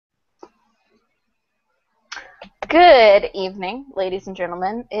Good evening, ladies and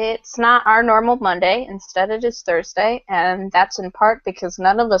gentlemen. It's not our normal Monday. Instead, it is Thursday, and that's in part because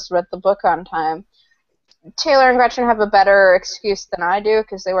none of us read the book on time. Taylor and Gretchen have a better excuse than I do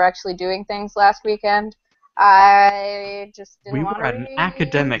because they were actually doing things last weekend. I just We didn't want were to at an read.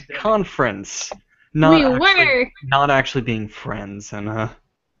 academic conference, We were. not actually being friends in a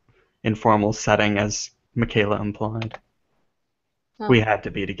informal setting, as Michaela implied. We Oh, had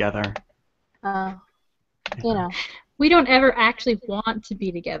to be together. uh, you know, We don't ever actually want to be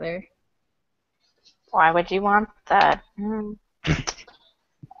together. why would you want that? Go on.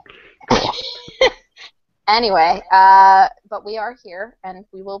 Anyway, but we are here, and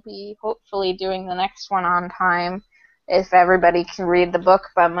we will be hopefully doing the next one on time if everybody can read the book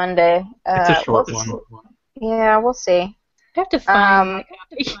by Monday. It's a We'll short one. Yeah, we'll see. I have to find my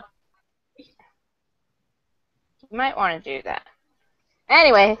copy. You might want to do that.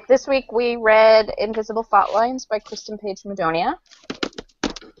 Anyway, this week we read Invisible Thought Lines by Kristen-Paige Madonia.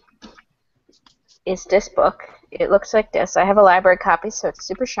 Is this book? It looks like this. I have a library copy, so it's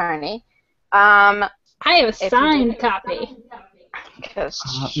super shiny. I have a If you signed did- copy.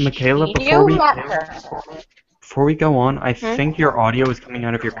 Michaela, you before met her. we go on, I think your audio is coming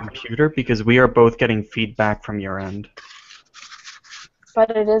out of your computer because we are both getting feedback from your end.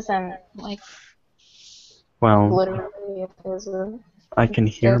 But it isn't, like, Well, literally it isn't. I can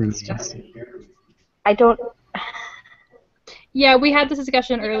hear me. It's just, I don't... Yeah, we had this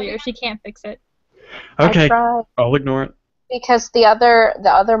discussion earlier. She can't fix it. Okay, I tried. I'll ignore it. Because the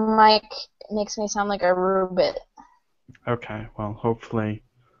other mic makes me sound like a rubit. Okay, well, hopefully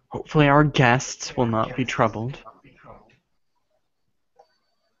our guests will not be troubled.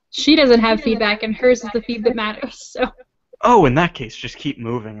 She doesn't have feedback, and hers is the feed that matters. So. Oh, in that case, just keep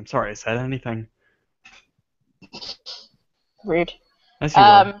moving. I'm sorry I said anything. Rude. As you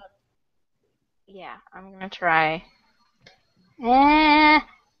were. Yeah, I'm gonna try.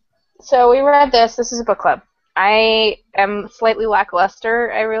 So we read this. This is a book club. I am slightly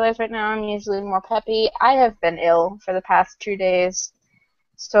lackluster. I realize right now I'm usually more peppy. I have been ill for the past 2 days,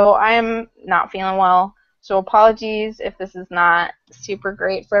 so I'm not feeling well. So apologies if this is not super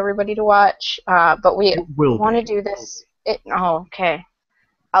great for everybody to watch. But we It will want to be. do this. Okay.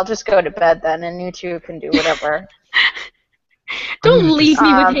 I'll just go to bed then, and you two can do whatever. Don't leave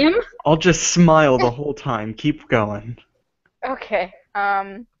me with him. I'll just smile the whole time. Keep going. Okay.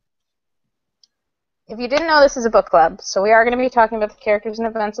 If you didn't know, this is a book club, so we are going to be talking about the characters and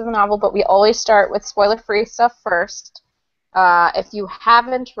events of the novel, but we always start with spoiler-free stuff first. If you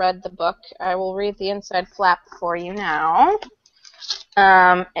haven't read the book, I will read the inside flap for you now.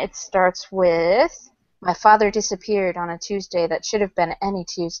 It starts with, "My father disappeared on a Tuesday that should have been any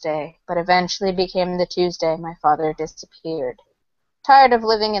Tuesday, but eventually became the Tuesday my father disappeared. Tired of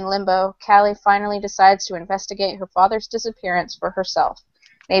living in limbo, Callie finally decides to investigate her father's disappearance for herself.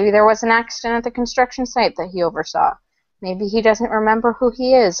 Maybe there was an accident at the construction site that he oversaw. Maybe he doesn't remember who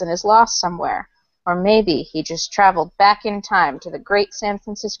he is and is lost somewhere. Or maybe he just traveled back in time to the great San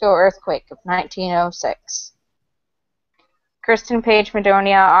Francisco earthquake of 1906. Kristen-Paige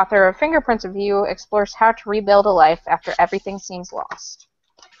Madonia, author of Fingerprints of You, explores how to rebuild a life after everything seems lost.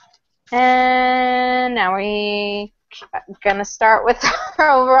 And now we're going to start with our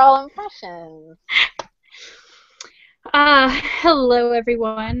overall impressions. Hello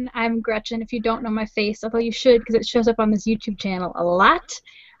everyone. I'm Gretchen. If you don't know my face, although you should because it shows up on this YouTube channel a lot.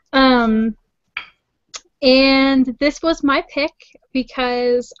 And this was my pick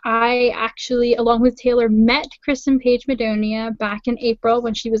because I actually, along with Taylor, met Kristen-Paige Madonia back in April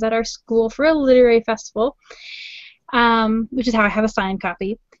when she was at our school for a literary festival, which is how I have a signed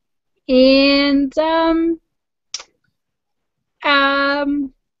copy. And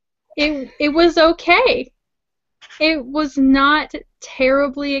it was okay. It was not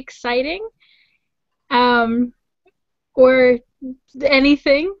terribly exciting, or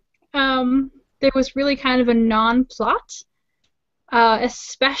anything. There was really kind of a non-plot,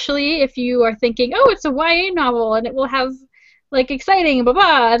 especially if you are thinking, oh, it's a YA novel and it will have, like, exciting, blah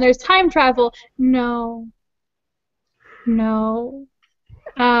blah, and there's time travel. No.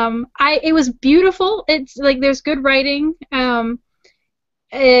 It was beautiful. It's like there's good writing, but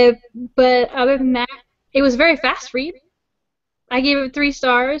other than that, it was a very fast read. I gave it 3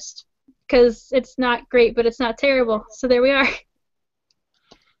 stars because it's not great, but it's not terrible. So there we are.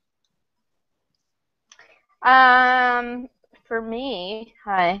 For me,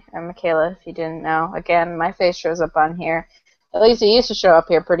 hi, I'm Michaela, if you didn't know. Again, my face shows up on here. At least it used to show up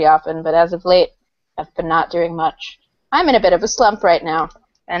here pretty often, but as of late, I've been not doing much. I'm in a bit of a slump right now.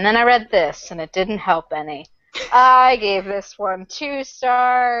 And then I read this, and it didn't help any. I gave this one 2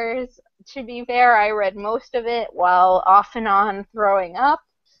 stars. to be fair, I read most of it while off and on throwing up,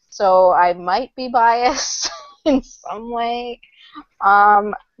 so I might be biased in some way.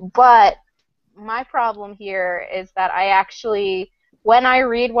 But my problem here is that I actually, when I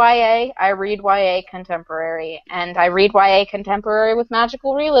read I read YA contemporary, and I read YA contemporary with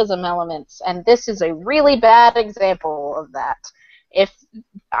magical realism elements, and this is a really bad example of that. If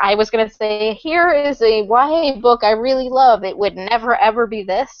I was going to say, here is a YA book I really love, it would never ever be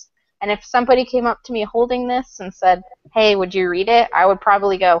this. And if somebody came up to me holding this and said, hey, would you read it? I would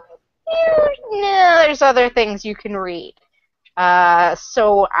probably go, no, there's other things you can read.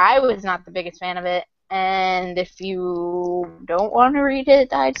 So I was not the biggest fan of it, and if you don't want to read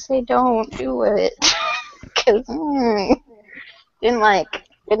it, I'd say don't do it, because did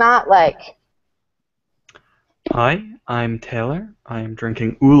not like. Hi, I'm Taylor. I am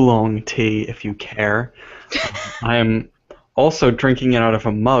drinking oolong tea, if you care. I am also drinking it out of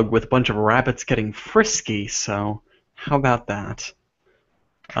a mug with a bunch of rabbits getting frisky, so how about that?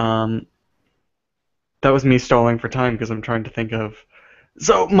 That was me stalling for time because I'm trying to think of...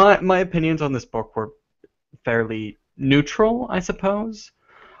 So my opinions on this book were fairly neutral, I suppose.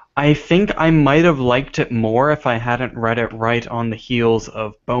 I think I might have liked it more if I hadn't read it right on the heels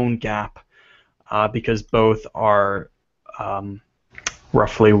of Bone Gap, because both are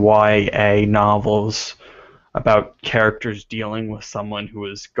roughly YA novels about characters dealing with someone who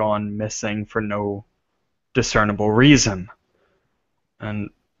has gone missing for no discernible reason. And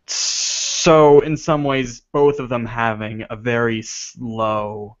so, in some ways, both of them having a very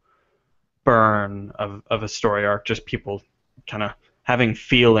slow burn of a story arc, just people kind of having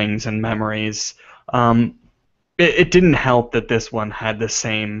feelings and memories. It didn't help that this one had the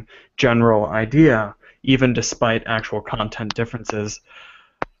same general idea, even despite actual content differences.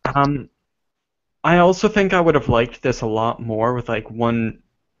 I also think I would have liked this a lot more with one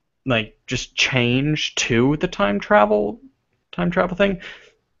just change to the time travel thing.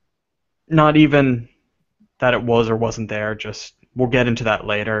 Not even that it was or wasn't there, just we'll get into that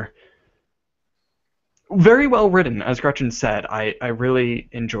later. Very well written, as Gretchen said. I really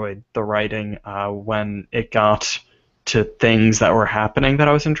enjoyed the writing when it got to things that were happening that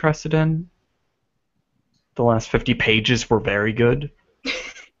I was interested in. The last 50 pages were very good.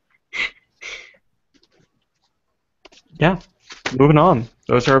 Yeah, moving on.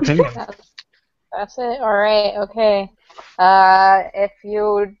 Those are opinions. That's it? Alright, okay. If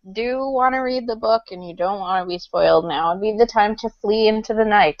you do want to read the book and you don't want to be spoiled now, would be the time to flee into the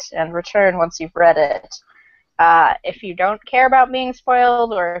night and return once you've read it. If you don't care about being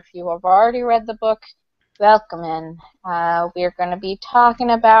spoiled, or if you have already read the book, welcome in. We're going to be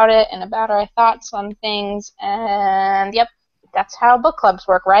talking about it and about our thoughts on things, and yep, that's how book clubs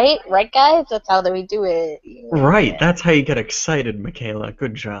work, right? Right, guys? That's how we do it. Yeah. Right, that's how you get excited, Michaela.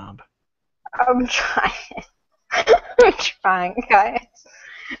 Good job. I'm trying. I'm trying, guys.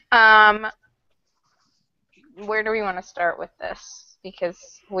 Where do we want to start with this? Because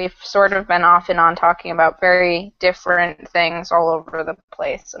we've sort of been off and on talking about very different things all over the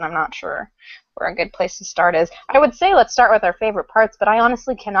place, and I'm not sure where a good place to start is. I would say let's start with our favorite parts, but I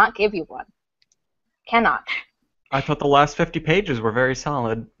honestly cannot give you one. Cannot. I thought the last 50 pages were very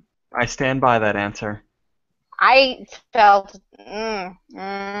solid. I stand by that answer. I felt... Okay,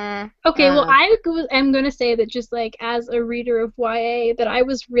 well, I am going to say that just as a reader of YA, that I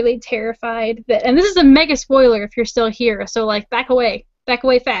was really terrified that, and this is a mega spoiler if you're still here, so back away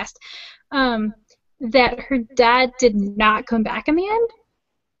fast, that her dad did not come back in the end.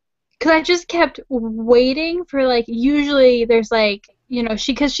 Because I just kept waiting for, usually there's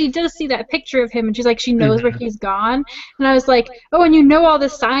because she does see that picture of him, and she's she knows where he's gone, and I was oh, and you know all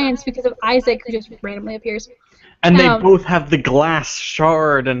this science because of Isaac, who just randomly appears. And they both have the glass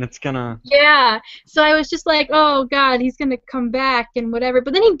shard, and it's gonna... Yeah, so I was just oh god, he's gonna come back and whatever,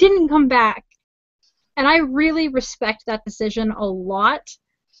 but then he didn't come back. And I really respect that decision a lot.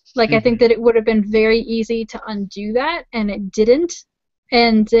 I think that it would have been very easy to undo that, and it didn't.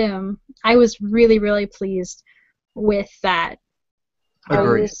 And I was really, really pleased with that.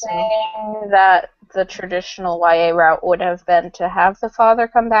 Are you saying that the traditional YA route would have been to have the father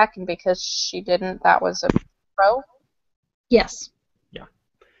come back, and because she didn't, that was a pro? Yes. Yeah.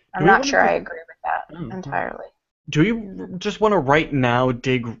 I'm not sure I agree with that entirely. Do you just want to right now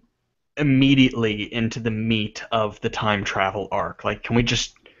dig immediately into the meat of the time travel arc? Can we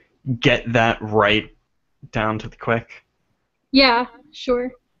just get that right down to the quick? Yeah,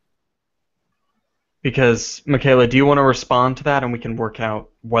 sure. Because, Michaela, do you want to respond to that and we can work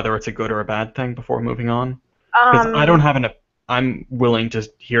out whether it's a good or a bad thing before moving on? Because I don't have I'm willing to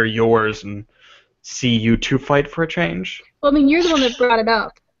hear yours and see you two fight for a change. Well, I mean, you're the one that brought it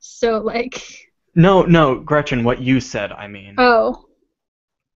up. So, like... No, Gretchen, what you said, I mean. Oh.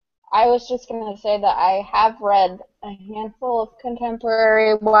 I was just going to say that I have read a handful of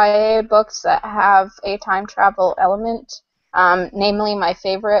contemporary YA books that have a time travel element, namely my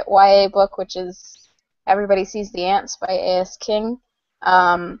favorite YA book, which is Everybody Sees the Ants by A.S. King.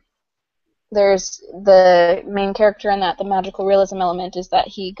 There's the main character in that, the magical realism element, is that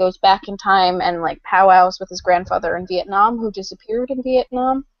he goes back in time and like powwows with his grandfather in Vietnam, who disappeared in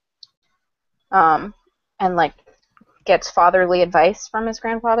Vietnam, and like gets fatherly advice from his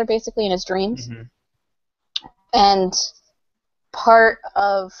grandfather, basically, in his dreams. Mm-hmm. And part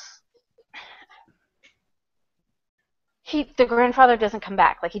of... the grandfather doesn't come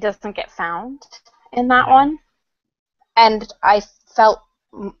back. Like, he doesn't get found in that one. And I felt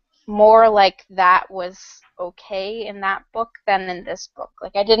more like that was okay in that book than in this book.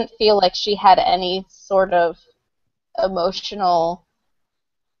 Like, I didn't feel like she had any sort of emotional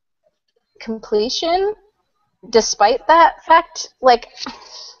completion despite that fact. Like,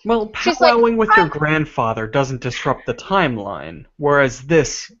 well, powwowing with your grandfather doesn't disrupt the timeline, whereas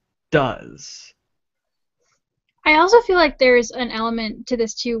this does. I also feel like there's an element to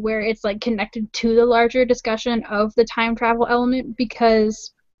this too where it's like connected to the larger discussion of the time travel element,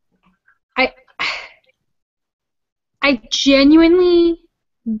 because I genuinely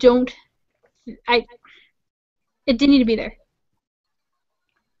don't... it didn't need to be there.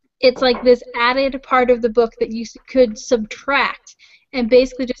 It's like this added part of the book that you could subtract and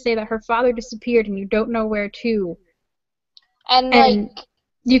basically just say that her father disappeared and you don't know where to. And like,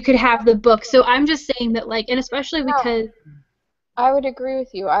 you could have the book. So I'm just saying that, like, and especially because... I would agree with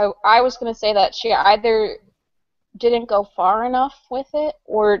you. I was going to say that she either didn't go far enough with it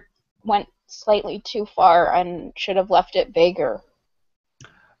or went slightly too far and should have left it vaguer.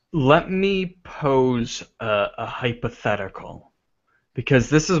 Let me pose a hypothetical, because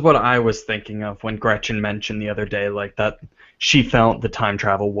this is what I was thinking of when Gretchen mentioned the other day, like, that she felt the time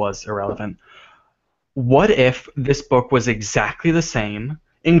travel was irrelevant. What if this book was exactly the same,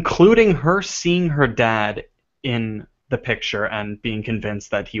 including her seeing her dad in the picture and being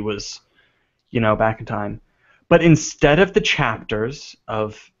convinced that he was, back in time, but instead of the chapters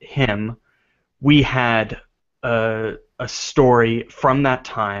of him, we had a story from that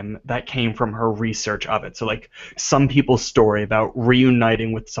time that came from her research of it. So, like, some people's story about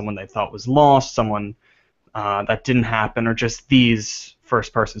reuniting with someone they thought was lost, someone that didn't happen, or just these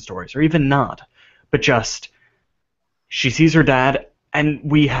first-person stories, or even not. But just, she sees her dad, and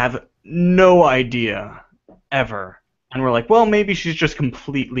we have no idea, ever. And we're like, well, maybe she's just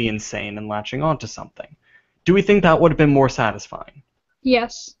completely insane and latching onto something. Do we think that would have been more satisfying?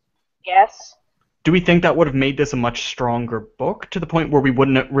 Yes. Yes. Do we think that would have made this a much stronger book, to the point where we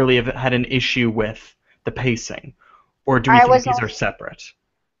wouldn't really have had an issue with the pacing? Or do we think these are separate?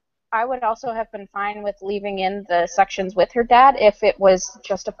 I would also have been fine with leaving in the sections with her dad if it was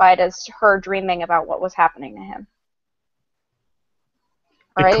justified as her dreaming about what was happening to him.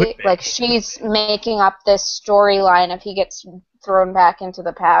 Right? Like, she's making up this storyline if he gets thrown back into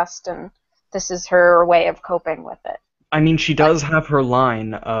the past, and this is her way of coping with it. I mean, she does have her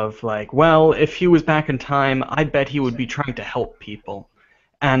line of, like, well, if he was back in time, I bet he would be trying to help people.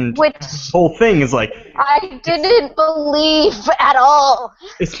 And the whole thing is like... I didn't believe at all.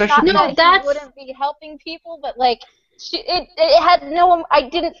 Especially... Not that he wouldn't be helping people, but, like, it had no... I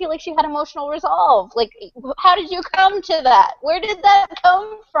didn't feel like she had emotional resolve. Like, how did you come to that? Where did that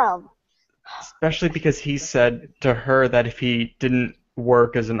come from? Especially because he said to her that if he didn't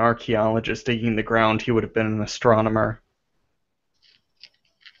work as an archaeologist digging the ground, he would have been an astronomer.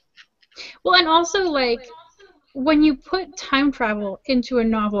 Well, and also, like, when you put time travel into a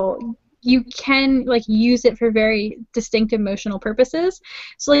novel, you can, like, use it for very distinct emotional purposes.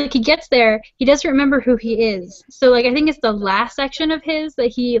 So, like, he gets there, he doesn't remember who he is. So, like, I think it's the last section of his that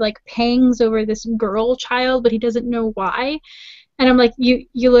he, like, pangs over this girl child, but he doesn't know why. And I'm like, you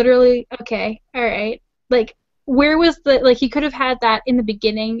literally, okay, all right. Like, where was the, like, he could have had that in the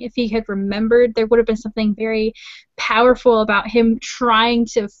beginning if he had remembered. There would have been something very powerful about him trying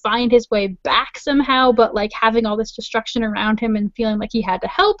to find his way back somehow, but, like, having all this destruction around him and feeling like he had to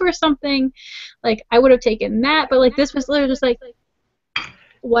help or something. Like, I would have taken that, but, like, this was literally just like,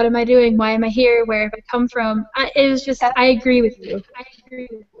 what am I doing? Why am I here? Where have I come from? It was just, I agree with you.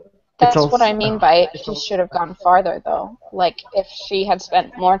 That's what I mean by she should have gone farther, though. Like, if she had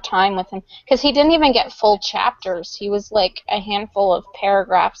spent more time with him. Because he didn't even get full chapters. He was, like, a handful of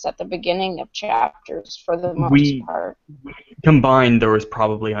paragraphs at the beginning of chapters, for the most part. Combined, there was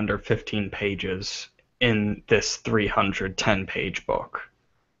probably under 15 pages in this 310-page book.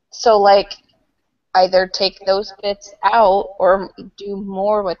 So, like, either take those bits out or do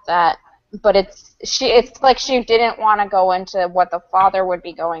more with that. But it's like she didn't want to go into what the father would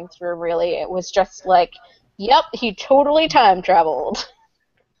be going through, really. It was just like, yep, he totally time traveled.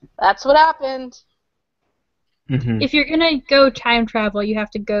 That's what happened. Mm-hmm. If you're gonna go time travel, you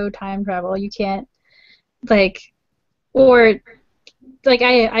have to go time travel. You can't, like, or, like,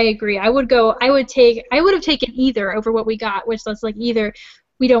 I agree. I would have taken either over what we got, which was, like, either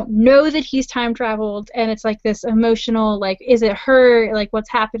we don't know that he's time traveled and it's, like, this emotional, like, is it her, like, what's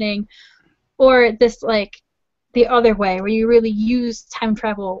happening, or this, like, the other way, where you really use time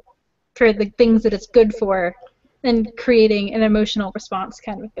travel for the things that it's good for and creating an emotional response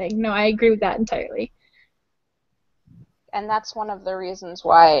kind of thing. No, I agree with that entirely. And that's one of the reasons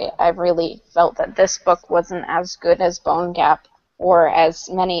why I really felt that this book wasn't as good as Bone Gap or as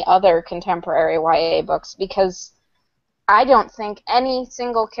many other contemporary YA books, because I don't think any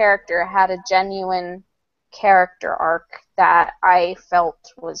single character had a genuine character arc that I felt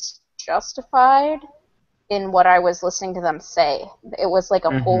was justified in what I was listening to them say. It was like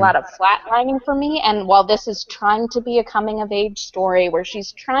a whole lot of flatlining for me, and while this is trying to be a coming-of-age story where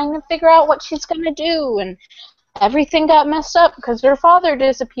she's trying to figure out what she's going to do, and everything got messed up because her father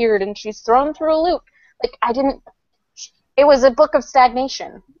disappeared and she's thrown through a loop, like, it was a book of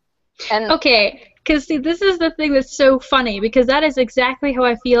stagnation. And Okay, because see, this is the thing that's so funny, because that is exactly how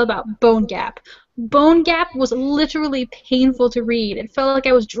I feel about Bone Gap. Bone Gap was literally painful to read. It felt like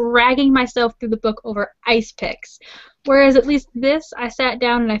I was dragging myself through the book over ice picks. Whereas at least this, I sat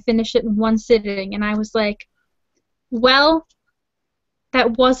down and I finished it in one sitting, and I was like, well,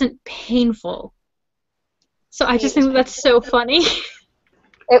 that wasn't painful. So I just think that's so funny.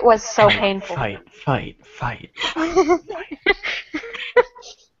 it was so painful. Fight.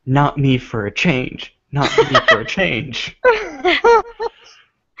 Not me for a change. Not me for a change.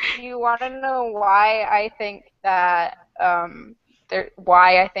 Do you want to know why I think that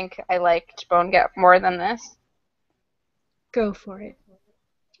why I think I liked Bone Gap more than this? Go for it.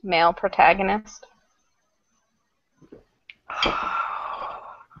 Male protagonist.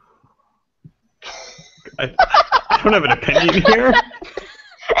 I don't have an opinion here.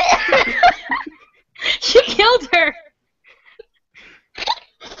 You killed her!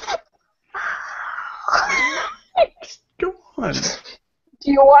 Go on.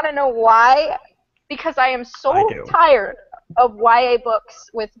 Do you want to know why? Because I am so tired of YA books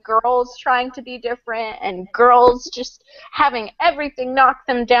with girls trying to be different and girls just having everything knock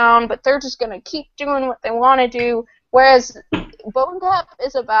them down, but they're just going to keep doing what they want to do. Whereas Bone Gap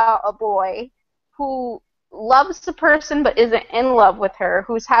is about a boy who loves the person but isn't in love with her,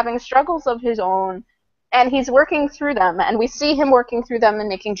 who's having struggles of his own, and he's working through them, and we see him working through them and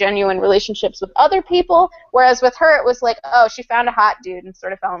making genuine relationships with other people, whereas with her it was like, oh, she found a hot dude and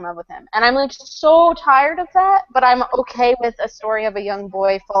sort of fell in love with him. And I'm like so tired of that, but I'm okay with a story of a young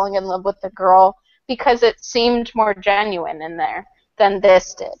boy falling in love with a girl because it seemed more genuine in there than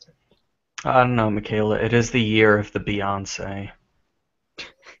this did. I don't know, Michaela. It is the year of the Beyonce.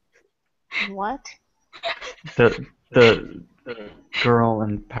 What? The girl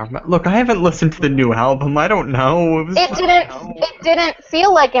empowerment. Look, I haven't listened to the new album. I don't know. It didn't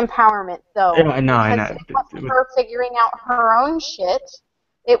feel like empowerment though. Yeah, I know. It wasn't her figuring out her own shit.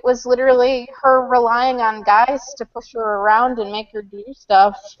 It was literally her relying on guys to push her around and make her do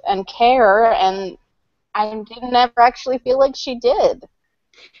stuff and care, and I didn't ever actually feel like she did.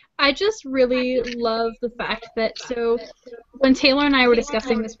 I just really love the fact that, so when Taylor and I were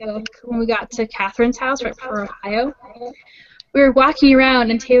discussing this book, when we got to Catherine's house right before Ohio, we were walking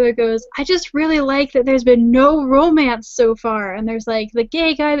around and Taylor goes, I just really like that there's been no romance so far, and there's like the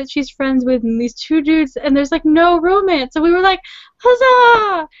gay guy that she's friends with and these two dudes, and there's like no romance. So we were like,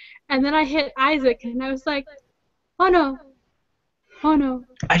 huzzah! And then I hit Isaac and I was like, oh no.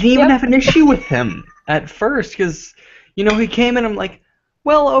 I didn't even have an issue with him at first because, you know, he came in and I'm like,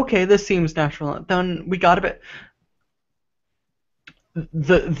 well, okay, this seems natural. Then we got a bit.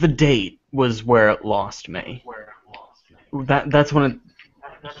 The date was where it lost me. That's when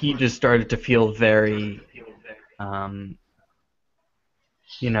he just started to feel very,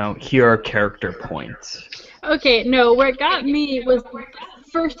 you know, here are character points. Okay, no, where it got me was the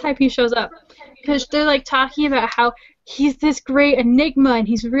first time he shows up, because they're like talking about how he's this great enigma and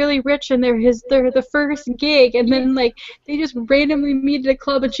he's really rich and they're the first gig, and then like they just randomly meet at a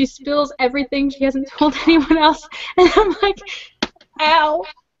club and she spills everything she hasn't told anyone else, and I'm like, ow,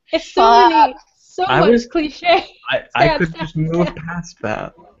 it's so much cliche. I could just move past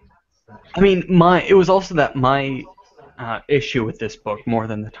that. I mean, it was also that my issue with this book more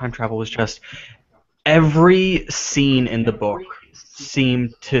than the time travel was just every scene in the book seem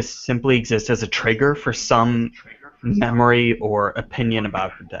to simply exist as a trigger for some memory or opinion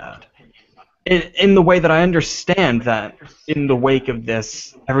about her dad. In the way that I understand that in the wake of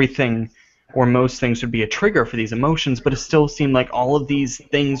this, everything or most things would be a trigger for these emotions, but it still seemed like all of these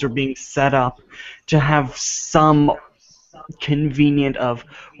things are being set up to have some convenient of,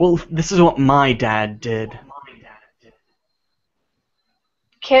 well, this is what my dad did.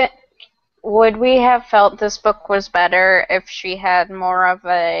 Would we have felt this book was better if she had more of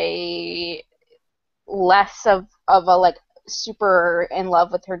a less of a like super in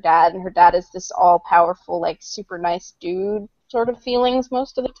love with her dad, and her dad is this all-powerful, like, super nice dude sort of feelings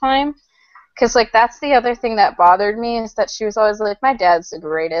most of the time? Because, like, that's the other thing that bothered me, is that she was always like, my dad's the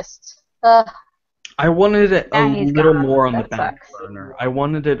greatest. I wanted it a He's little gone. more on the That back sucks. burner. I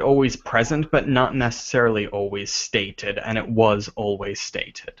wanted it always present, but not necessarily always stated, and it was always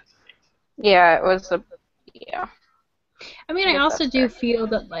stated. Yeah, it was a... Yeah. I mean, I I guess also that's do fair. feel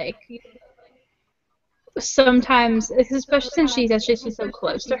that, like, sometimes, especially since she says she's so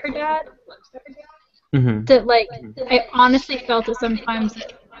close to her dad, Mm-hmm. that, like, I honestly felt it sometimes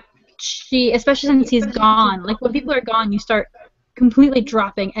that she, especially since he's gone, like, when people are gone, you start completely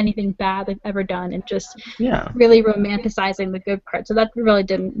dropping anything bad they've ever done and just Yeah. really romanticizing the good part. So that really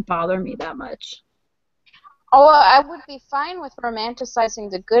didn't bother me that much. Oh, well, I would be fine with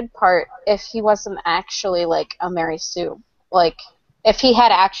romanticizing the good part if he wasn't actually, like, a Mary Sue. Like, if he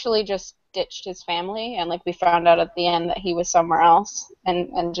had actually just ditched his family and, like, we found out at the end that he was somewhere else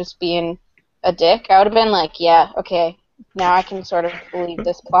and just being a dick, I would have been like, yeah, okay, now I can sort of believe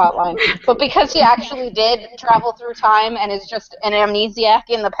this plot line. But because he actually did travel through time and is just an amnesiac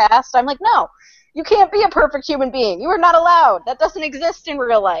in the past, I'm like, no, you can't be a perfect human being. You are not allowed. That doesn't exist in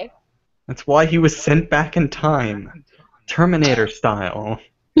real life. That's why he was sent back in time. Terminator style.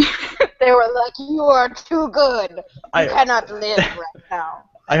 They were like, you are too good. You I- cannot live right now.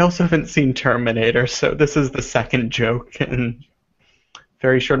 I also haven't seen Terminator, so this is the second joke in a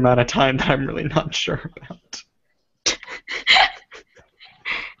very short amount of time that I'm really not sure about.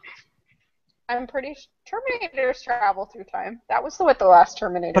 I'm pretty sure Terminators travel through time. That was what the last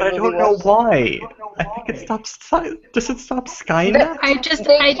Terminator But I movie don't know was. why. I think it stops. Does it stop Skynet?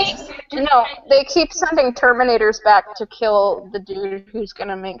 They keep sending Terminators back to kill the dude who's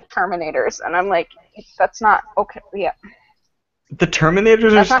gonna make Terminators, and I'm like, that's not okay. Yeah, The Terminators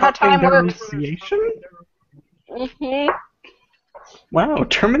are that's not how stopping time their own works. creation? Mhm. Wow,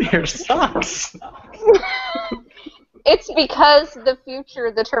 Terminator sucks. It's because the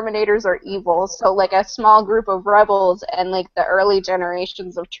future, the Terminators are evil, so like a small group of rebels and like the early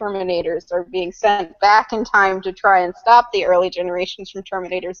generations of Terminators are being sent back in time to try and stop the early generations from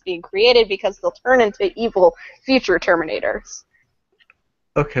Terminators being created because they'll turn into evil future Terminators.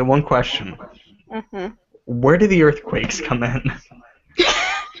 Okay, one question. Mhm. Where do the earthquakes come in?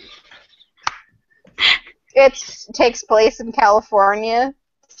 It takes place in California,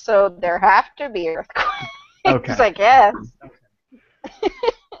 so there have to be earthquakes, Okay. I guess.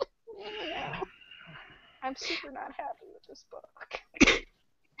 I'm super not happy with this book.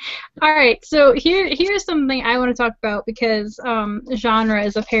 All right, so here's something I want to talk about because genre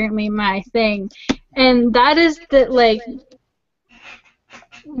is apparently my thing, and that is that, like,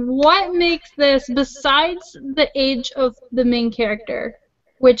 what makes this, besides the age of the main character,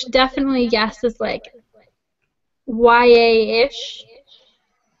 which definitely, yes, is like YA-ish.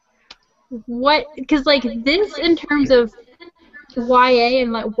 What? Because, like, this in terms of YA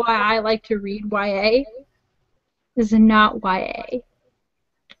and like why I like to read YA is not YA.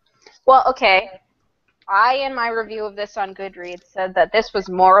 Well, okay. I, in my review of this on Goodreads, said that this was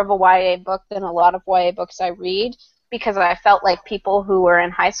more of a YA book than a lot of YA books I read because I felt like people who were in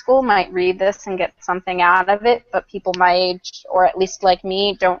high school might read this and get something out of it, but people my age, or at least like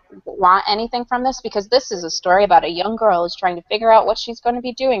me, don't want anything from this because this is a story about a young girl who's trying to figure out what she's going to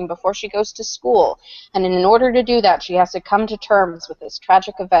be doing before she goes to school. And in order to do that, she has to come to terms with this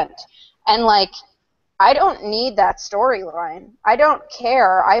tragic event. And, like, I don't need that storyline. I don't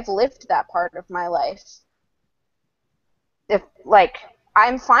care. I've lived that part of my life. If, like,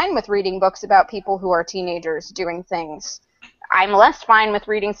 I'm fine with reading books about people who are teenagers doing things. I'm less fine with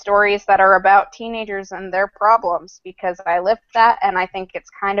reading stories that are about teenagers and their problems because I lived that and I think it's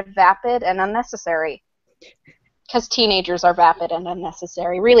kind of vapid and unnecessary. Because teenagers are vapid and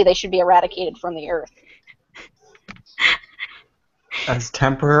unnecessary. Really, they should be eradicated from the earth. As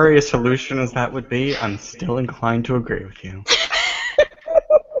temporary a solution as that would be, I'm still inclined to agree with you.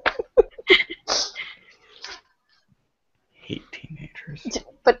 Hate teenagers.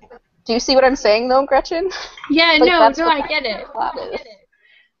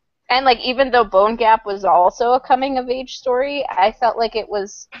 And like even though Bone Gap was also a coming of age story, I felt like it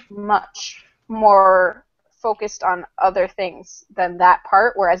was much more focused on other things than that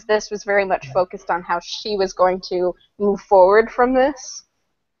part, whereas this was very much focused on how she was going to move forward from this.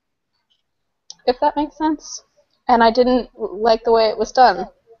 If that makes sense. And I didn't like the way it was done.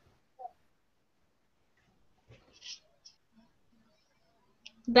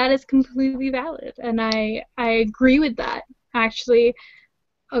 That is completely valid, and I agree with that, actually.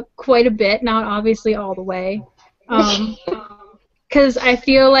 Quite a bit, not obviously all the way, because I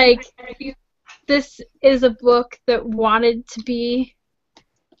feel like this is a book that wanted to be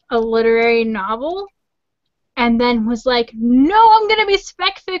a literary novel, and then was like, no, I'm gonna be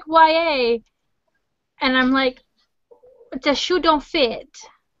spec-fic YA, and I'm like, the shoe don't fit.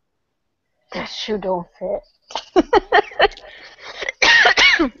 The shoe don't fit.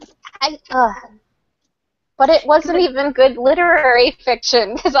 But it wasn't even good literary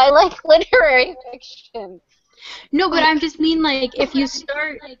fiction, because I like literary fiction. No, but I just mean, like, if you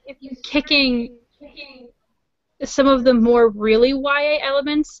start kicking some of the more really YA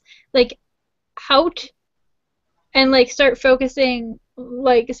elements, like, out, and, like, start focusing,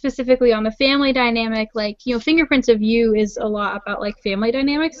 like, specifically on the family dynamic, like, you know, Fingerprints of You is a lot about, like, family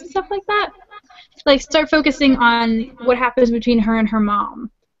dynamics and stuff like that. Like, start focusing on what happens between her and her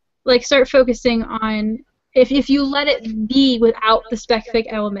mom. Like, start focusing on, if you let it be without the spec-fic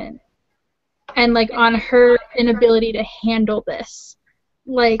element, and, like, on her inability to handle this.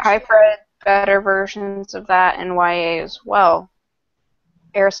 Like, I've read better versions of that in YA as well.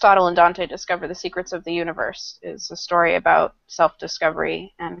 Aristotle and Dante Discover the Secrets of the Universe is a story about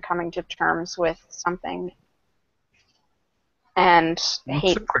self-discovery and coming to terms with something. And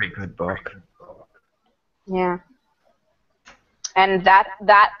It's a pretty good book. Yeah. And that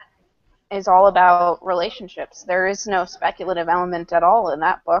is all about relationships. There is no speculative element at all in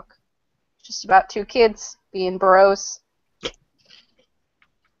that book. It's just about two kids being bros.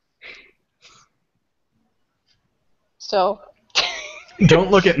 So...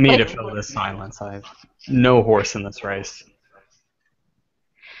 Don't look at me to fill this silence. I have no horse in this race.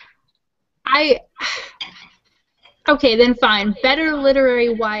 Okay, then fine. Better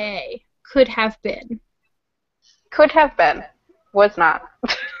literary YA could have been. Could have been. Was not.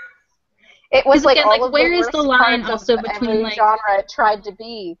 It was like again, all like, of where the is worst the line parts also of between, every like, genre it tried to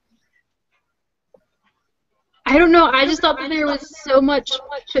be. I don't know. I just thought that there was so much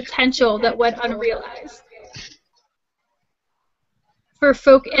potential that went unrealized for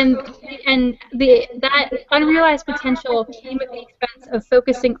folk, and that unrealized potential came at the expense of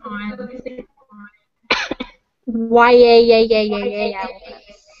focusing on YA.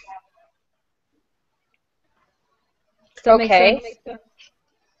 Does that make sense?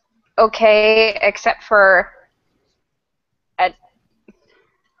 Okay, except for I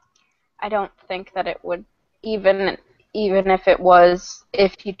don't think that it would, even if it was,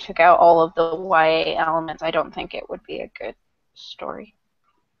 if you took out all of the YA elements, I don't think it would be a good story.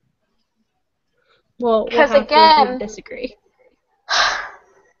 Well, because we'll have to disagree.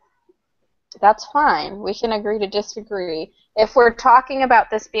 That's fine. We can agree to disagree. If we're talking about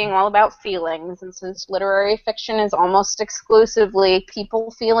this being all about feelings, and since literary fiction is almost exclusively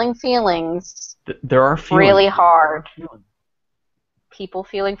people feeling feelings, there are feelings really hard. People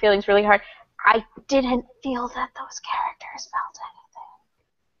feeling feelings really hard. I didn't feel that those characters felt anything.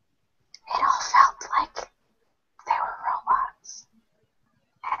 It all felt like they were robots.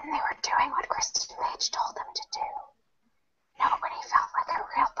 And they were doing what Kristen-Paige told them to do. Nobody felt like a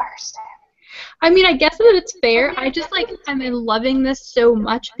real person. I mean, I guess that it's fair. I just, like, I'm loving this so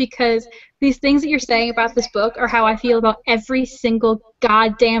much because these things that you're saying about this book are how I feel about every single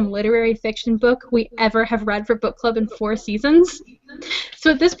goddamn literary fiction book we ever have read for book club in 4 seasons.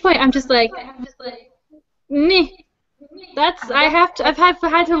 So at this point, I'm just like, meh. I've had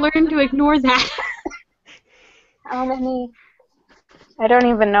to learn to ignore that. How many? I don't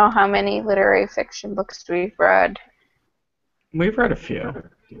even know how many literary fiction books we've read. We've read a few.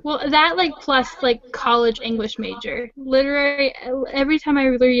 Well, that, like, plus, like, college English major. Every time I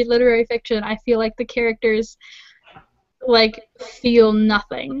read literary fiction, I feel like the characters, like, feel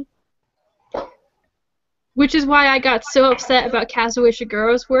nothing. Which is why I got so upset about Kazuo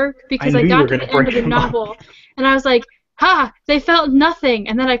Ishiguro's work, because I got to the end of the novel, and I was like, ha, they felt nothing,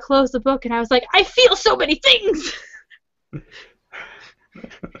 and then I closed the book, and I was like, I feel so many things!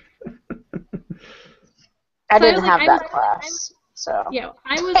 I didn't have that class. So yeah,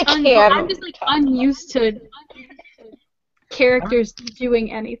 I'm just, like, unused to characters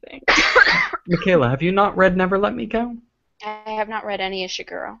doing anything. Michaela, have you not read Never Let Me Go? I have not read any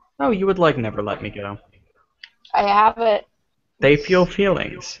Ishiguro. Oh, you would like Never Let Me Go. I have it They feel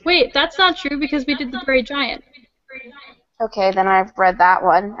feelings. Wait, that's not true because we did The Brave Giant. Okay, then I've read that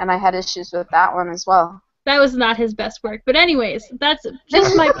one, and I had issues with that one as well. That was not his best work. But anyways, that's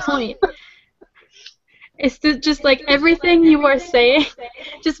just my point. It's just like everything you are saying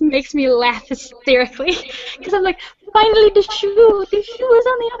just makes me laugh hysterically. Because I'm like, finally the shoe is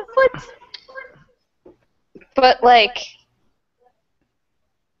on the other foot. But, like,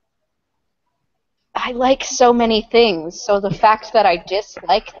 I like so many things, so the fact that I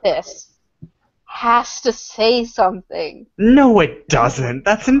dislike this has to say something. No, it doesn't.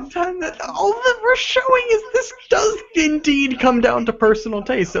 That's all that we're showing is this does indeed come down to personal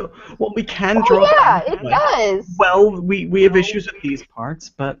taste. So, well, we can draw. Oh, yeah, it does. Well, we have issues with these parts,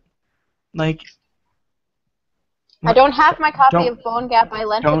 but like. I don't have my copy of Bone Gap. I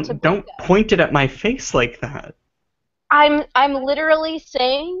lent it to Bone Don't Gap. point it at my face like that. I'm literally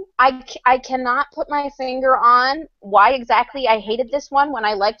saying I cannot put my finger on why exactly I hated this one when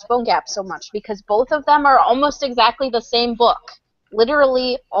I liked Bone Gap so much, because both of them are almost exactly the same book.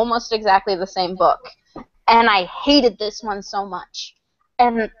 Literally almost exactly the same book. And I hated this one so much.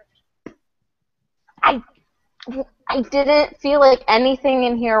 And I didn't feel like anything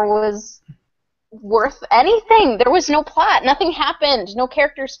in here was worth anything. There was no plot. Nothing happened. No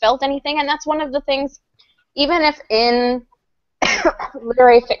characters felt anything, and that's one of the things. Even if in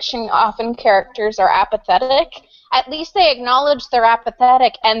literary fiction often characters are apathetic, at least they acknowledge they're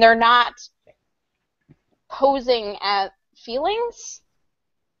apathetic and they're not posing at feelings.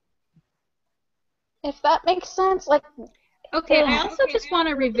 If that makes sense. Like, Okay, I also just want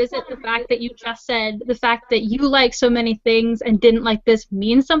to revisit the fact that you just said the fact that you like so many things and didn't like this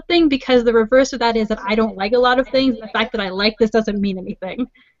means something, because the reverse of that is that I don't like a lot of things. The fact that I like this doesn't mean anything.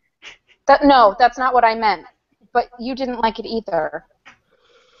 No, that's not what I meant. But you didn't like it either.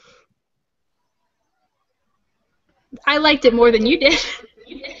 I liked it more than you did.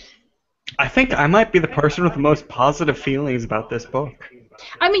 I think I might be the person with the most positive feelings about this book.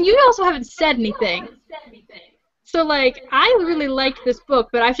 I mean, you also haven't said anything. So, like, I really liked this book,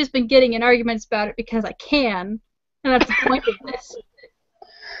 but I've just been getting in arguments about it because I can, and that's the point of this.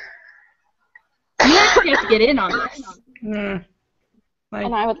 You actually have to get in on this.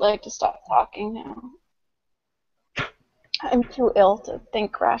 And I would like to stop talking now. I'm too ill to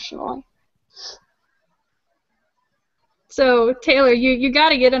think rationally. So, Taylor, you got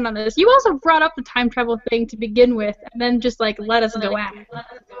to get in on this. You also brought up the time travel thing to begin with, and then just, like, let us go at it.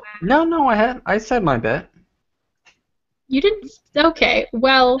 No, I said my bit. You didn't? Okay,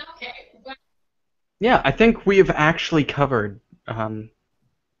 well... Yeah, I think we have actually covered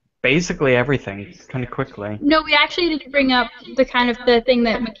basically everything kind of quickly. No, we actually need to bring up the kind of the thing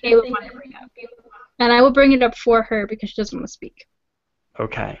that Michaela wanted to bring up. And I will bring it up for her because she doesn't want to speak.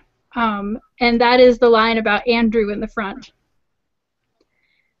 Okay. And that is the line about Andrew in the front.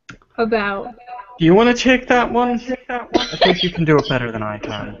 About... Do you want to take that one? I think you can do it better than I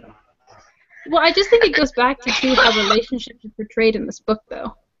can. Well, I just think it goes back to how relationships are portrayed in this book,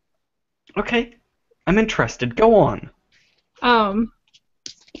 though. Okay. I'm interested. Go on.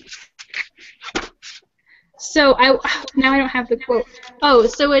 So now I don't have the quote. Oh,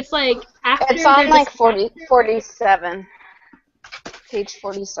 so it's like after... It's on like 47. Page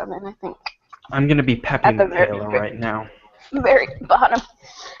 47, I think. I'm going to be pepping At the Michaela right now. Very bottom.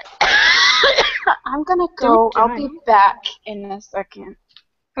 I'm going to go. I'll be back in a second.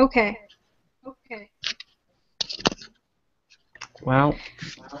 Okay. Well,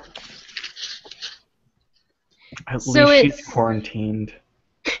 at least she's quarantined.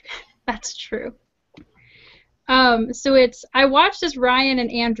 That's true. So I watched this Ryan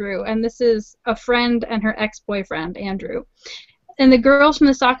and Andrew, and this is a friend and her ex-boyfriend, Andrew. And the girls from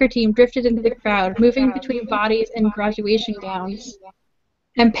the soccer team drifted into the crowd, moving between bodies and graduation gowns,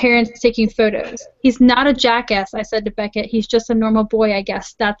 and parents taking photos. He's not a jackass, I said to Beckett. He's just a normal boy, I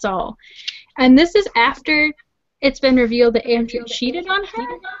guess. That's all. And this is after it's been revealed that Andrew cheated on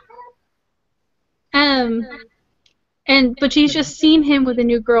her. But she's just seen him with a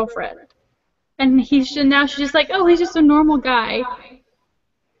new girlfriend. And now she's just like, oh, he's just a normal guy.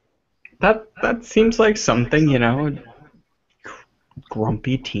 That seems like something, a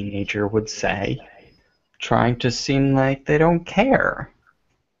grumpy teenager would say, trying to seem like they don't care.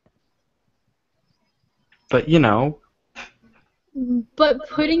 But, But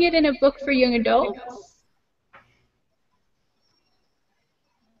putting it in a book for young adults?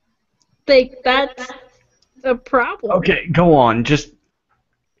 Like, that's a problem. Okay, go on. Just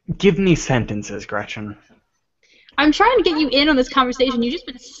give me sentences, Gretchen. I'm trying to get you in on this conversation. You've just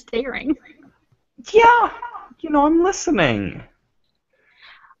been staring. Yeah, I'm listening.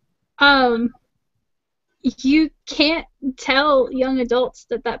 you can't tell young adults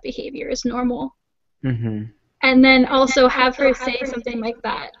that that behavior is normal. Mm-hmm. And then also have her say something like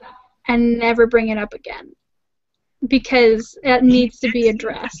that and never bring it up again. Because it needs to be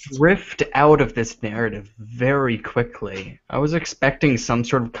addressed. Drift out of this narrative very quickly. I was expecting some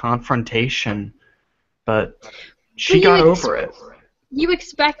sort of confrontation, but she got over it. You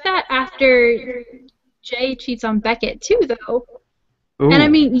expect that after Jay cheats on Beckett too, though. Ooh, and I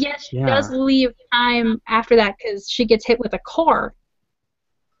mean, yes, she yeah. does leave time after that because she gets hit with a car.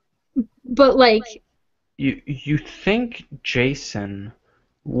 But like, you think Jason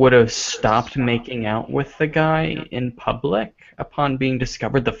would have stopped making out with the guy in public upon being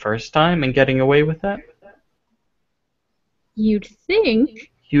discovered the first time and getting away with it? you'd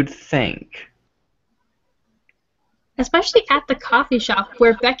think, You'd think. especially at the coffee shop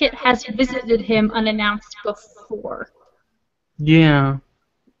where Beckett has visited him unannounced before. Yeah.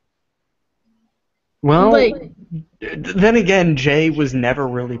 Well, Like, then again, Jay was never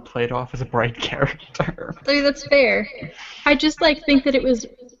really played off as a bright character. I mean, that's fair. I just like think that it was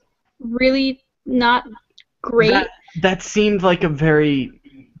really not great. That seemed like a very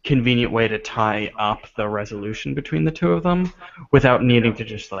convenient way to tie up the resolution between the two of them without needing to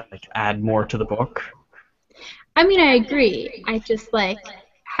just like add more to the book. I mean, I agree. I just like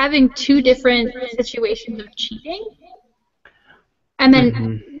having two different situations of cheating and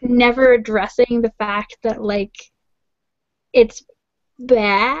then never addressing the fact that like it's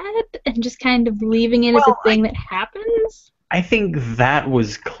bad and just kind of leaving it as a thing that happens. I think that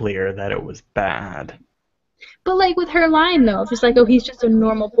was clear that it was bad. But like with her line though, just like, oh, he's just a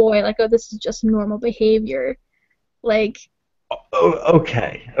normal boy, like, oh, this is just normal behavior. Like, Oh,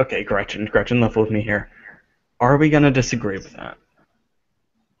 okay, Gretchen, level with me here. Are we gonna disagree with that?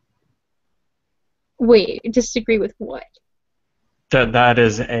 wait, disagree with what? That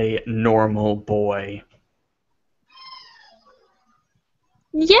is a normal boy.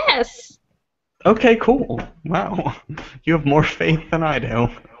 Yes. Okay, cool. Wow. You have more faith than I do.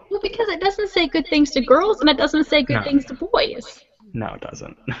 Well, because it doesn't say good things to girls and it doesn't say good things to boys. No, it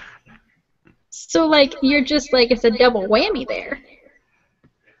doesn't. So like you're just like it's a double whammy there.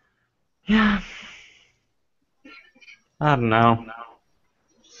 Yeah. I don't know.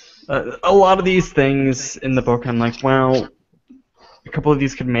 A lot of these things in the book, I'm like, well, a couple of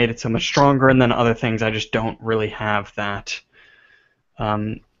these could have made it so much stronger, and then other things I just don't really have that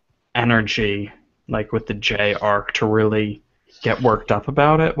energy, like with the J arc, to really get worked up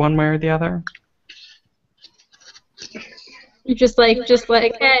about it one way or the other. You're just like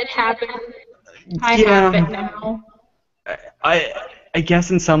it happened. I have it now. I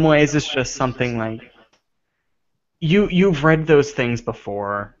guess in some ways it's just something like you've read those things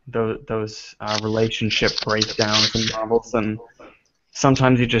before, those relationship breakdowns in novels, and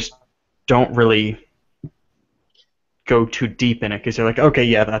sometimes you just don't really go too deep in it because you're like, okay,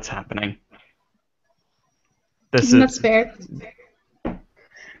 yeah, that's happening. That's fair. I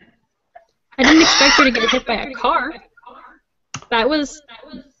didn't expect her to get hit by a car. That was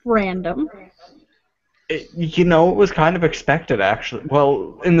random. It was kind of expected, actually.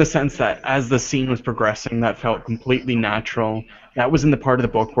 Well, in the sense that as the scene was progressing, that felt completely natural. That was in the part of the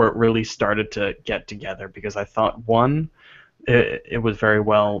book where it really started to get together, because I thought, one, it was very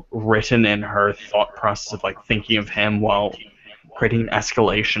well written in her thought process of like thinking of him while creating an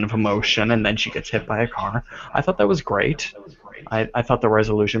escalation of emotion, and then she gets hit by a car. I thought that was great. I thought the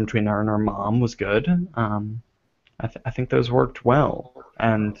resolution between her and her mom was good. I think those worked well,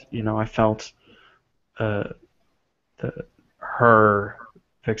 and I felt her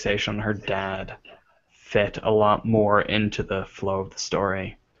fixation on her dad fit a lot more into the flow of the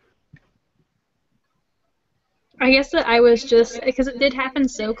story. I guess that I was just because it did happen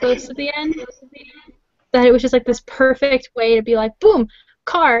so close to the end that it was just like this perfect way to be like, boom,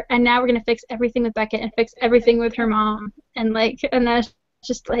 car, and now we're gonna fix everything with Beckett and fix everything with her mom, and that's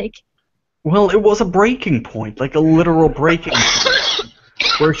just like. Well, it was a breaking point, like a literal breaking point,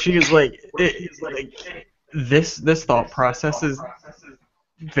 where she is like, this thought process is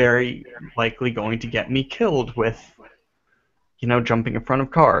very likely going to get me killed with, jumping in front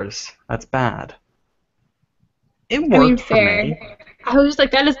of cars. That's bad. It worked for me. I was just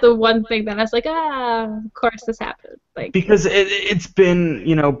like, that is the one thing that I was like, of course this happened. Like, because it's been,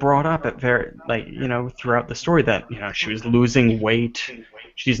 brought up at throughout the story that, she was losing weight.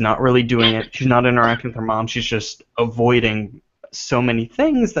 She's not really doing it. She's not interacting with her mom. She's just avoiding so many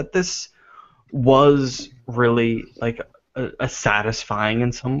things that this was really like a satisfying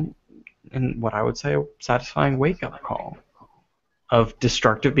in what I would say a satisfying wake-up call of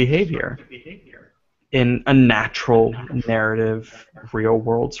destructive behavior in a natural, narrative,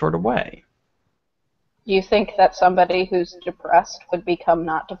 real-world sort of way. You think that somebody who's depressed would become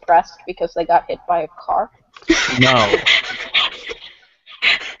not depressed because they got hit by a car? No.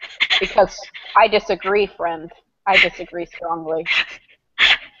 Because I disagree, friend. I disagree strongly.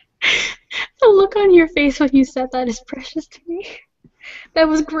 The look on your face when you said that is precious to me. That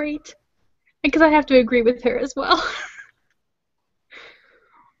was great. Because I have to agree with her as well.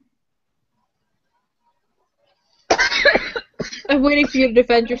 I'm waiting for you to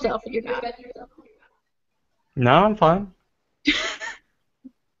defend yourself, and you're not. No, I'm fine.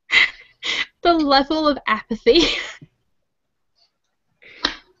 The level of apathy.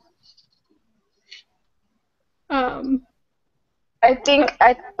 I think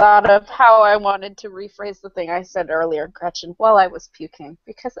I thought of how I wanted to rephrase the thing I said earlier, Gretchen, while I was puking,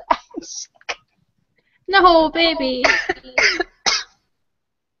 because I'm sick. No, baby.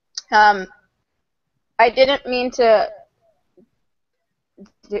 I didn't mean to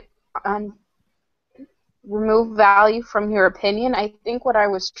remove value from your opinion. I think what I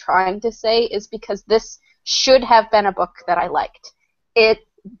was trying to say is because this should have been a book that I liked.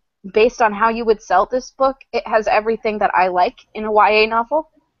 Based on how you would sell this book, it has everything that I like in a YA novel,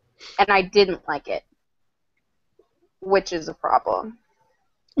 and I didn't like it, which is a problem.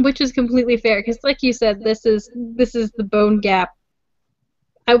 Which is completely fair, because like you said, this is the bone gap.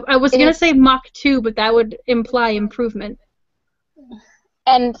 I was going to say Mach 2, but that would imply improvement.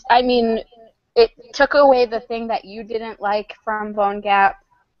 And, I mean, it took away the thing that you didn't like from Bone Gap,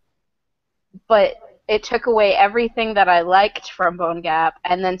 but it took away everything that I liked from Bone Gap,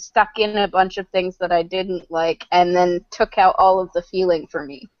 and then stuck in a bunch of things that I didn't like, and then took out all of the feeling for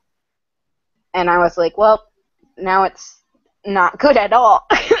me. And I was like, well, now it's not good at all.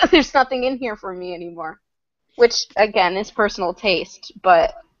 There's nothing in here for me anymore. Which, again, is personal taste,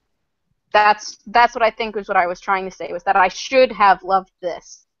 but that's what I think was what I was trying to say, was that I should have loved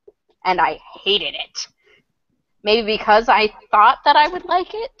this, and I hated it. Maybe because I thought that I would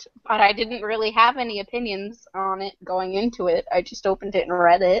like it, but I didn't really have any opinions on it going into it. I just opened it and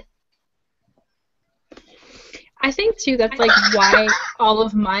read it. I think, too, that's like why all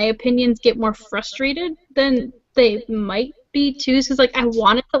of my opinions get more frustrated than they might be, too, because like I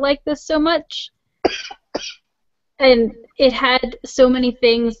wanted to like this so much. And it had so many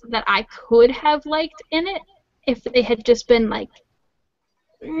things that I could have liked in it if they had just been like,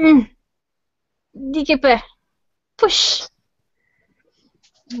 push.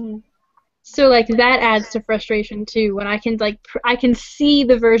 So like that adds to frustration too, when I can see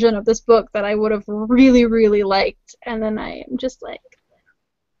the version of this book that I would have really, really liked, and then I am just like,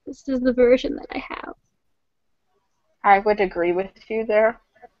 this is the version that I have. I would agree with you there.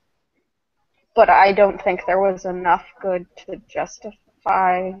 But I don't think there was enough good to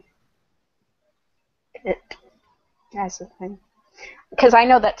justify it as a thing. Because I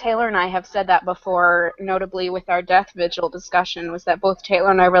know that Taylor and I have said that before, notably with our Death Vigil discussion, was that both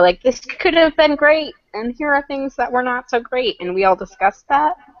Taylor and I were like, this could have been great, and here are things that were not so great, and we all discussed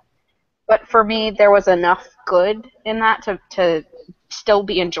that. But for me, there was enough good in that to still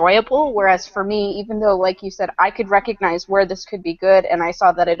be enjoyable, whereas for me, even though, like you said, I could recognize where this could be good, and I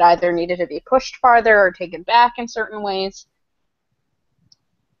saw that it either needed to be pushed farther or taken back in certain ways,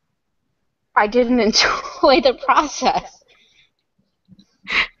 I didn't enjoy the process.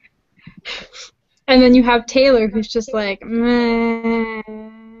 And then you have Taylor, who's just like, meh.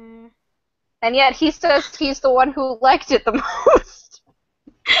 And yet he says he's the one who liked it the most.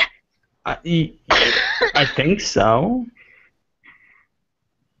 I think so.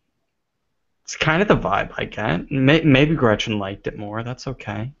 It's kind of the vibe I get. Maybe Gretchen liked it more. That's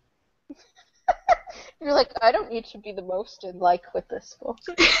okay. You're like, I don't need to be the most in like with this book.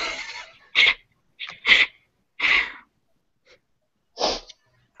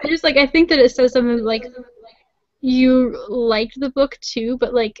 I think that it says something like, you liked the book too,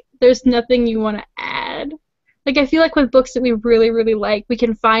 but like there's nothing you want to add. Like I feel like with books that we really, really like, we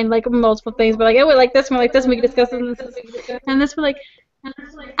can find like multiple things. We're like, oh, we like this one, we like this one, we can discuss this, and this we're like,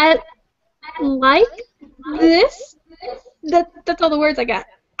 I like this. That's all the words I got.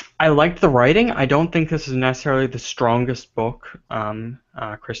 I liked the writing. I don't think this is necessarily the strongest book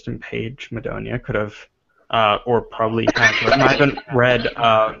Kristen-Paige Madonia could have, or probably had written. I haven't read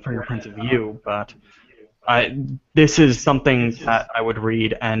Fingerprints of You, but this is something that I would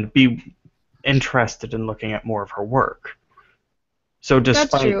read and be interested in looking at more of her work. So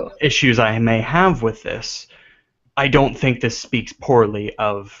despite issues I may have with this, I don't think this speaks poorly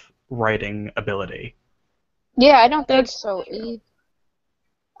of writing ability. Yeah, I don't think so either.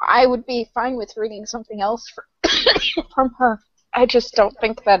 I would be fine with reading something else from her. I just don't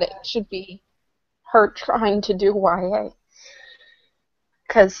think that it should be her trying to do YA.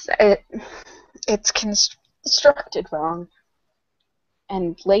 Because It's constructed wrong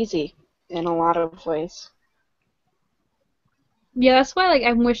and lazy in a lot of ways. Yeah, that's why like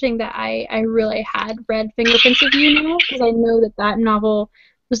I'm wishing that I really had read Fingerprints of You now, because I know that that novel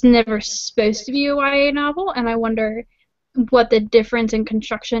was never supposed to be a YA novel, and I wonder what the difference in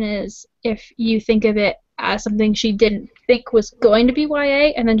construction is if you think of it as something she didn't think was going to be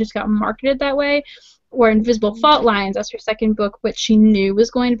YA and then just got marketed that way, or Invisible Fault Lines, that's her second book, which she knew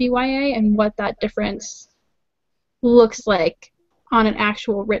was going to be YA, and what that difference looks like on an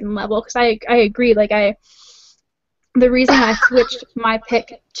actual written level. Because I agree, like the reason I switched my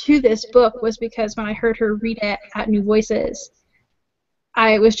pick to this book was because when I heard her read it at New Voices,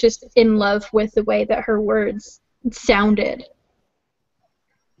 I was just in love with the way that her words sounded.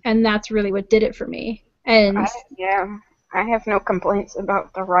 And that's really what did it for me. And I have no complaints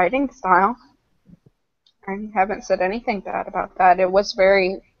about the writing style. I haven't said anything bad about that. It was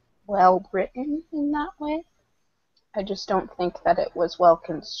very well written in that way. I just don't think that it was well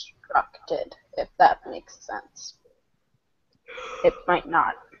constructed, if that makes sense. It might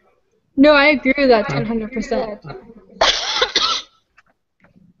not. No, I agree with that 100%.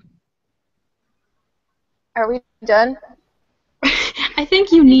 Are we done? I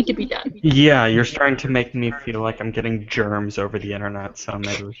think you need to be done. Yeah, you're starting to make me feel like I'm getting germs over the internet, so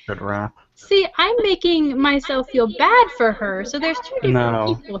maybe we should wrap. See, I'm making myself feel bad for her, so there's two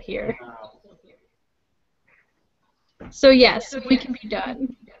different people here. So yes, we can be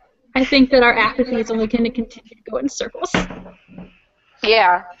done. I think that our apathy is only going to continue to go in circles.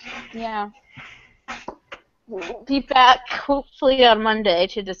 Yeah. We'll be back hopefully on Monday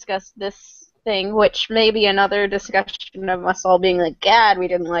to discuss this thing, which may be another discussion of us all being like, "Gad, we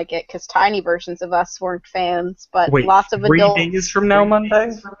didn't like it," because tiny versions of us weren't fans, but wait, lots of adults. 3 days from now,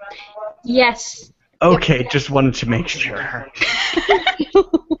 Monday? Yes. Okay, just wanted to make sure.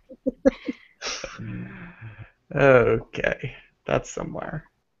 Okay, that's somewhere.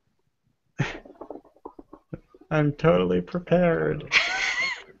 I'm totally prepared.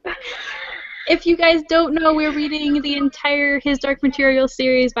 If you guys don't know, we're reading the entire His Dark Materials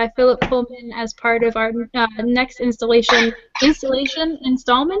series by Philip Pullman as part of our next installment, there's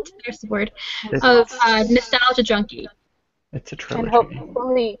the word, of Nostalgia Junkie. It's a trilogy. And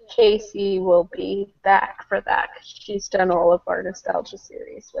hopefully Casey will be back for that, 'cause she's done all of our Nostalgia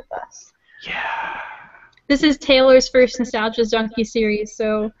series with us. Yeah. This is Taylor's first Nostalgia Junkie series,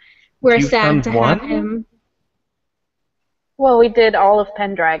 so we're sad to have him. Well, we did all of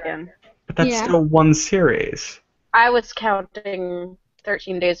Pendragon. But that's still one series. I was counting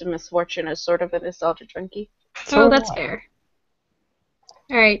 13 Days of Misfortune as sort of a Nostalgia Junkie. So that's fair.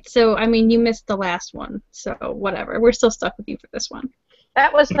 Alright, so, I mean, you missed the last one, so whatever. We're still stuck with you for this one.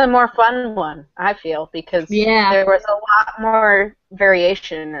 That was the more fun one, I feel, because there was a lot more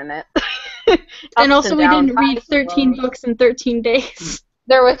variation in it. And also we didn't read 13 books in 13 days.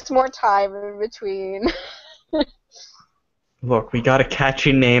 There was more time in between. Look, we got a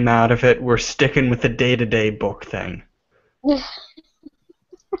catchy name out of it. We're sticking with the day-to-day book thing.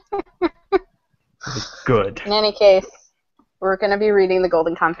 Good. In any case, we're going to be reading The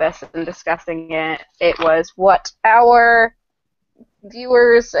Golden Compass and discussing it. It was what our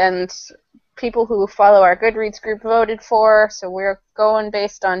viewers and people who follow our Goodreads group voted for, so we're going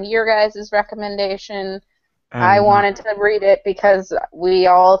based on your guys' recommendation. I wanted to read it because we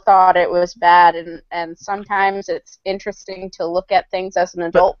all thought it was bad, and sometimes it's interesting to look at things as an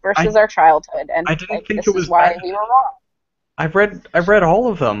adult versus our childhood. And I didn't think this it was is why bad. we were wrong. I've read all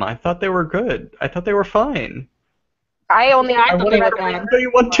of them. I thought they were good. I thought they were fine. I thought they were bad. Everybody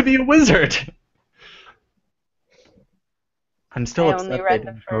want to be a wizard. I'm still I upset only they read the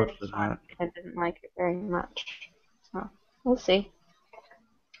didn't vote first for that. one. I didn't like it very much. So, we'll see.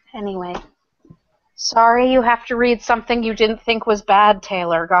 Anyway. Sorry you have to read something you didn't think was bad,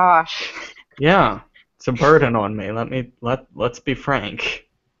 Taylor. Gosh. Yeah. It's a burden on me. Let's be frank.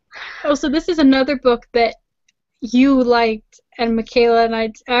 Oh, so this is another book that you liked, and Michaela and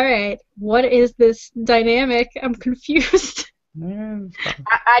I... Alright, what is this dynamic? I'm confused.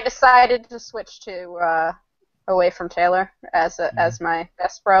 I decided to switch to away from Taylor as my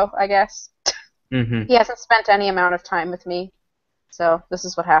best bro, I guess. Mm-hmm. He hasn't spent any amount of time with me, so this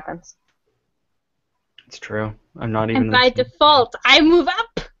is what happens. It's true. I'm not even... And by default, I move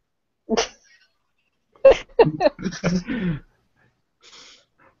up!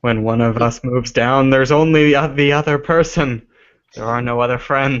 When one of us moves down, there's only the other person. There are no other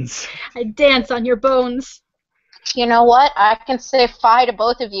friends. I dance on your bones. You know what? I can say fi to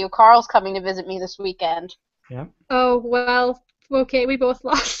both of you. Carl's coming to visit me this weekend. Yeah. Oh, well, okay, we both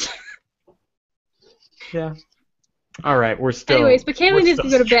lost. Yeah. Alright, we're still... Anyways, Michaela needs to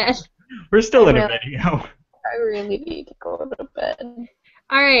go to bed. We're still in a really- video. I really need to go to bed.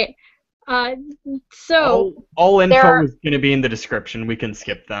 All right. So, All info There- is going to be in the description. We can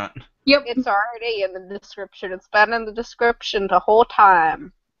skip that. yep. It's already in the description. It's been in the description the whole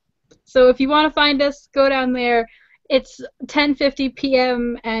time. So if you want to find us, go down there. It's 10:50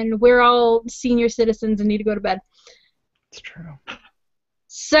 p.m. and we're all senior citizens and need to go to bed. It's true.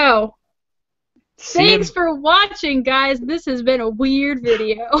 So, See thanks for watching, guys. This has been a weird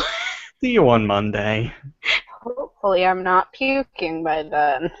video. you on Monday. Hopefully I'm not puking by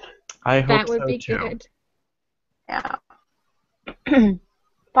then. I hope That would so be too. good. Yeah.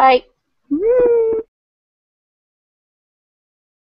 Bye. Woo!